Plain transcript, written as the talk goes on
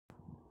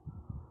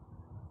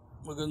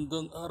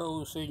Magandang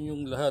araw sa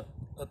inyong lahat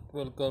at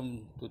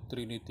welcome to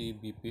Trinity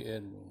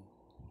VPN.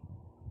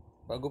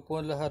 Bago po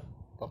ang lahat,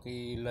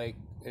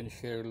 paki-like and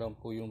share lang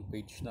po yung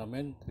page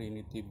namin,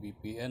 Trinity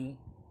VPN.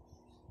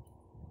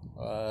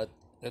 At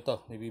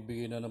eto,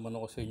 ibibigay na naman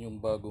ako sa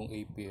inyong bagong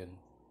APN.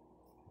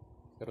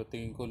 Pero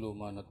tingin ko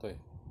luma na to eh.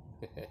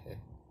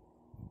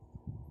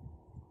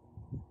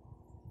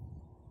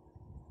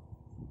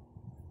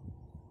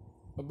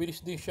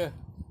 Mabilis din siya.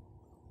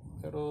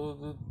 Pero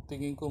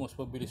tingin ko mas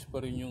mabilis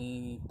pa rin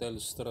yung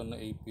Telstra na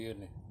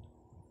APN eh.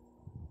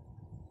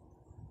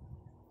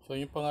 So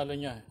yung pangalan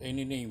niya,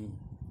 any name.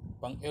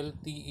 Pang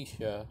LTE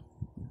siya.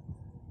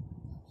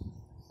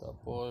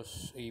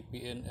 Tapos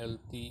APN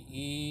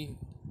LTE.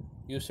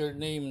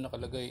 Username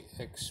nakalagay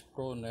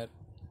xpronet.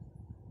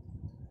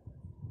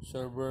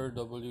 Server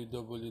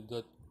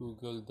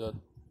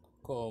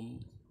www.google.com.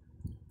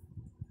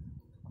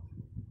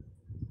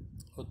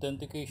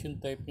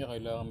 Authentication type niya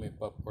kailangan may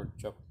POP or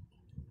CHOP.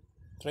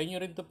 Try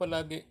nyo rin to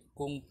palagi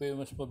kung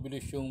mas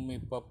mabilis yung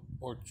may POP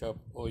or CHOP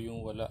o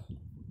yung wala.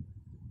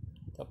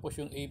 Tapos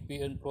yung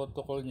APN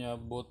protocol niya,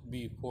 both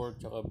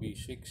B4 tsaka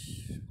B6,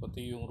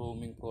 pati yung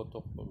roaming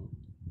protocol.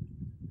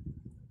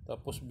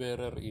 Tapos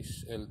bearer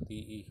is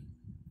LTE.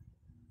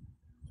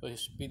 So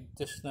speed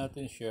test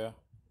natin siya.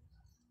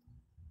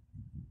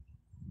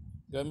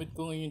 Gamit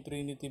ko ngayon yung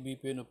Trinity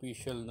VPN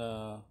official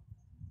na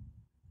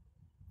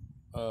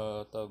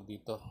tawag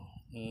dito,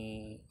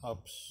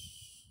 apps.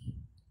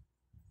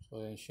 So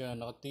yan siya,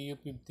 naka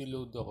TU50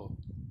 load ako.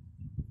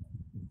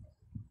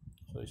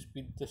 So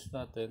speed test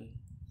natin.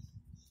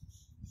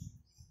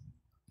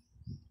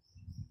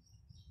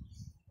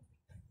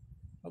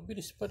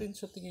 Mabilis pa rin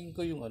sa tingin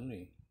ko yung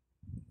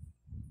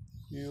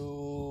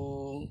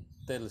yung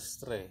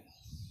Telstra eh.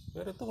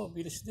 Pero ito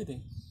mabilis din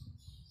eh.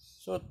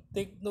 So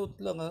take note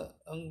lang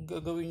ang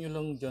gagawin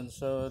nyo lang dyan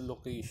sa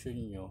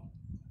location nyo.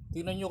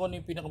 Tingnan nyo kung ano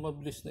yung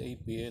pinakamabilis na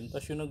APN,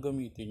 tapos yun ang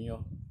gamitin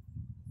nyo.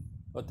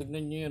 O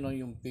tignan nyo yun,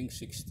 yung ping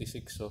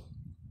 66 oh.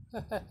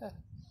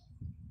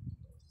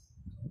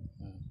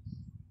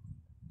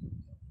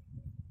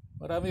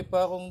 Marami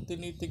pa akong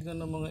tinitignan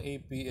ng mga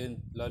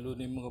APN, lalo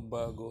na yung mga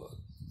bago.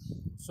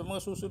 Sa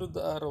mga susunod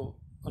na araw,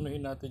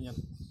 anuhin natin yan.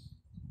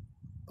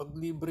 Pag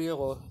libre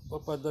ako,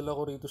 papadala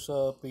ko rito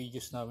sa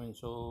pages namin.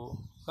 So,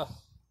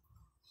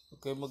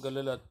 huwag kayo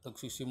mag-alala at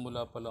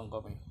nagsisimula pa lang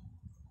kami.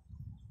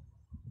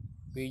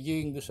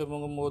 Paging doon sa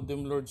mga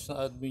modem lords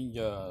na admin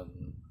dyan,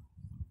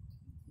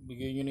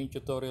 bigyan nyo na yung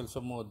tutorial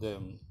sa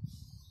modem.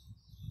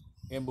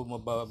 Ngayon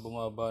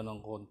bumaba ng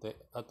konti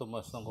at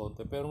tumas ng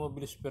konti, pero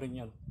mabilis pa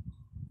rin yan.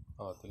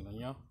 Tingnan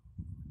nyo.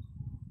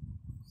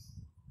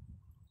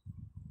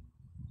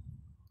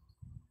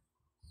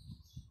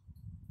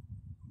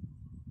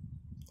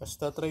 Tapos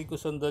tatry ko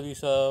sandali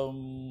sa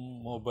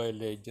Mobile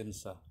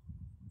Legends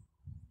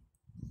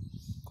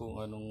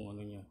kung anong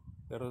niya.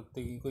 Pero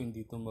tingin ko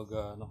hindi ito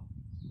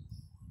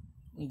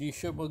hindi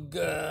siya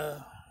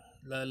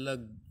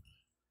lalag.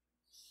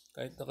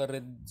 Kahit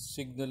naka-red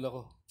signal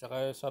ako.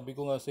 Tsaka sabi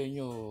ko nga sa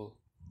inyo,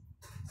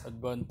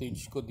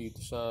 advantage ko dito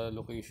sa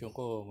location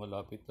ko,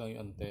 malapit lang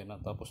yung antena.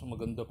 Tapos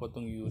maganda pa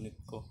tong unit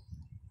ko.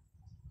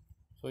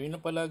 So yun na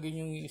palagi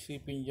yung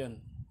iisipin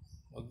dyan.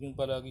 Huwag yung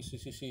palagi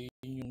sisisihin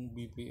yung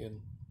VPN.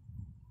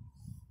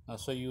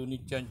 Nasa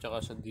unit yan,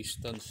 tsaka sa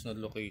distance na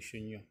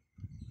location nyo.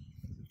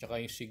 Tsaka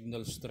yung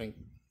signal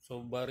strength.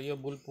 So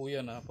variable po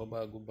yan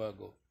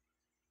pabago-bago.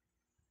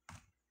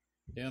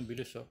 Yan,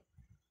 bilis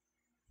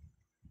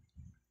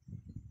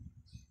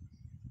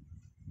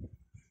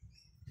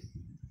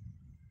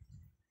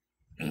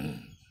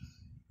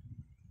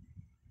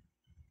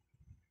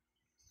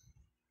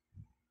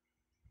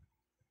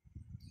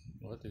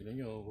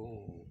tignan nyo.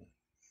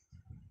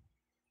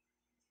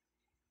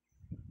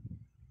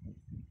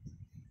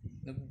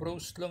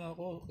 Nag-browse lang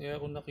ako, kaya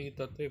ako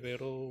nakita to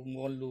pero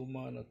mukhang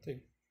luma na to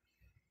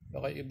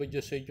Baka iba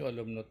dyan sa inyo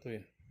alam na to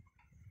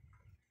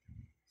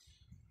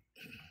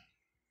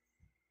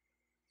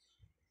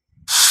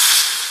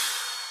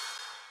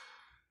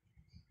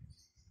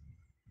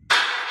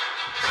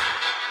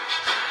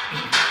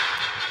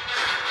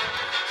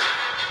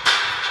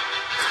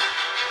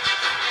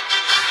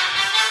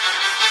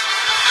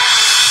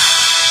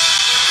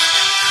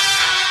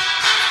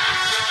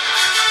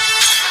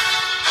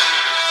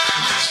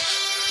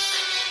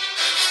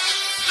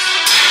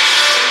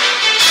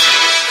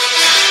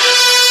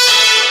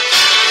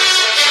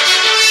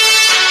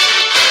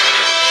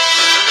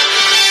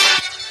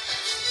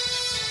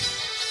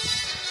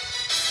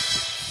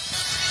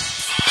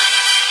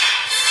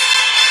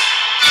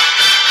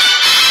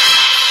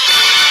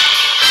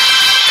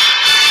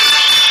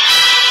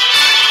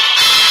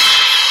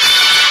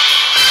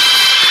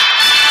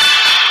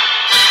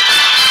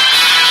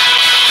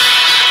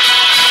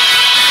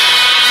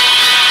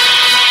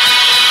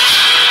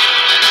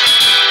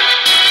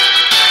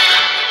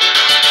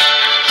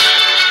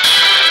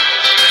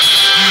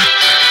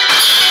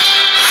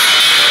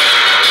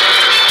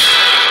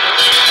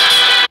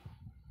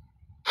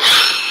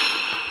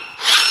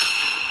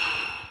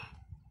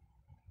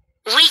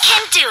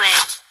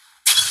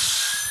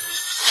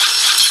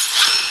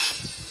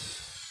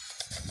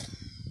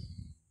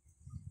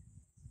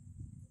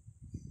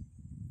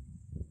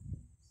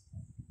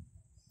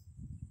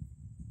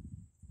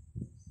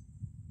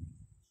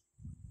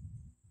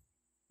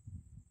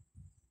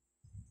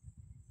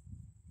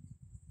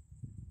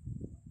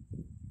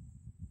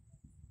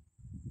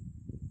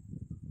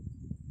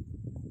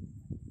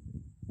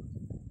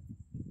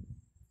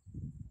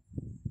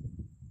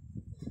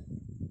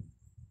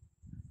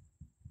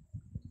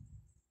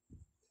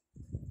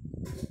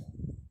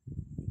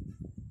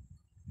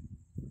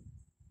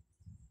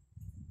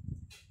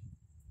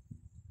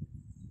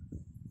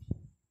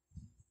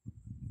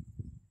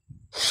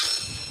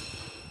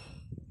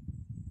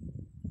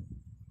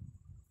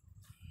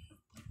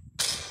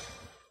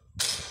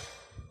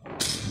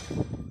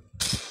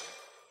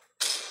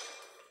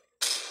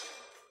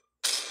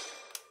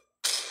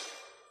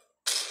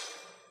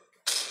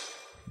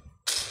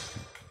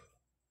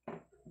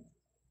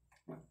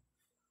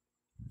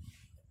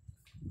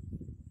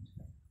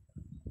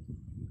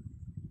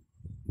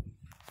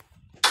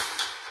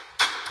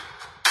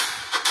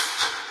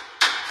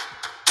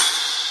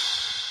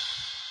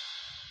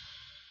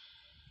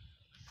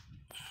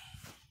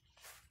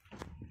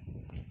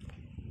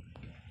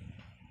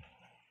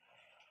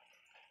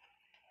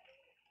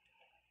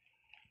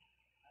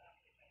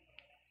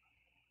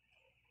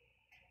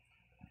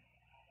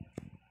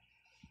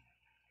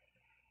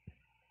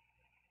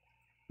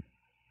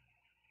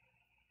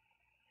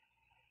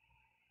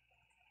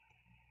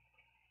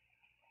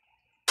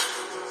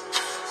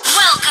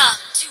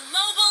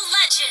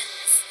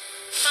legends.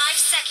 5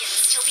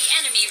 seconds till the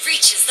enemy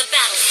reaches the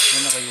battlefield.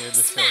 Yan,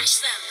 naka-yellow siya. Smash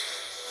them.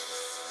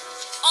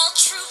 All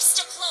troops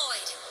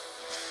deployed.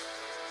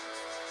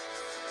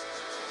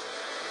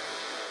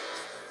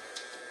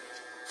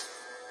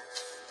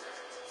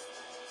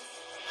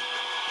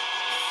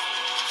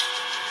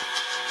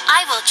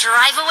 I will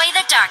drive away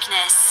the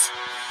darkness.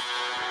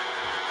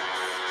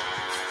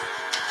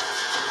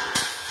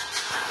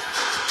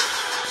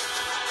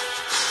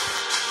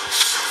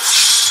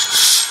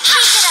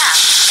 Keep it up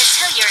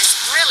until you're as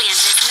brilliant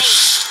as me.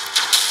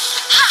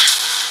 Ha!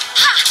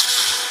 Ha!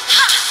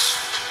 Ha!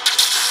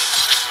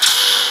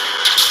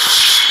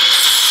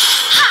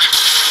 Ha!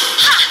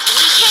 Ha!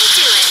 We can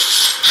do it.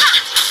 Ha!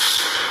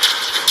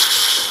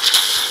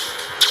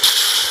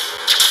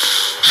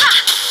 Ha!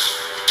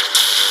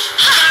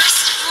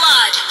 First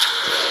blood.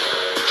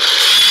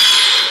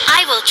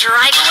 I will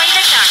drive away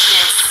the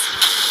darkness.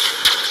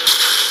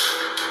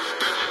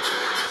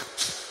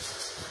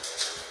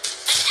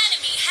 An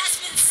enemy has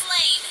been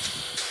slain.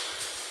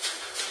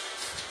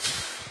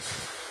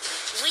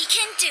 We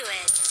can do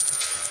it.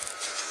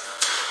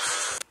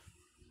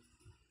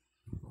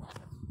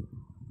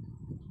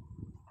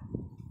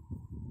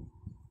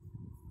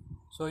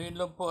 So yun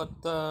lang po at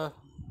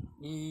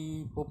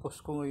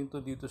ipopost ko ngayon to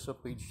dito sa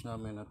page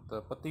namin at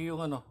pati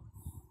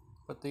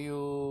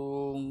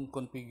yung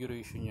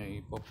configuration niya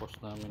ipopost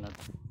namin at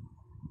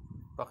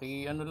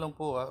paki lang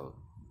po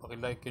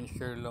paki like and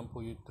share lang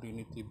po yung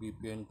Trinity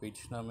VPN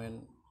page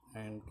namin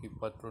and keep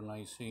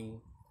patronizing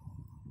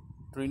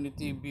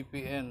Trinity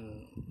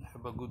VPN.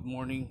 Have a good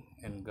morning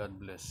and God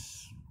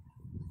bless.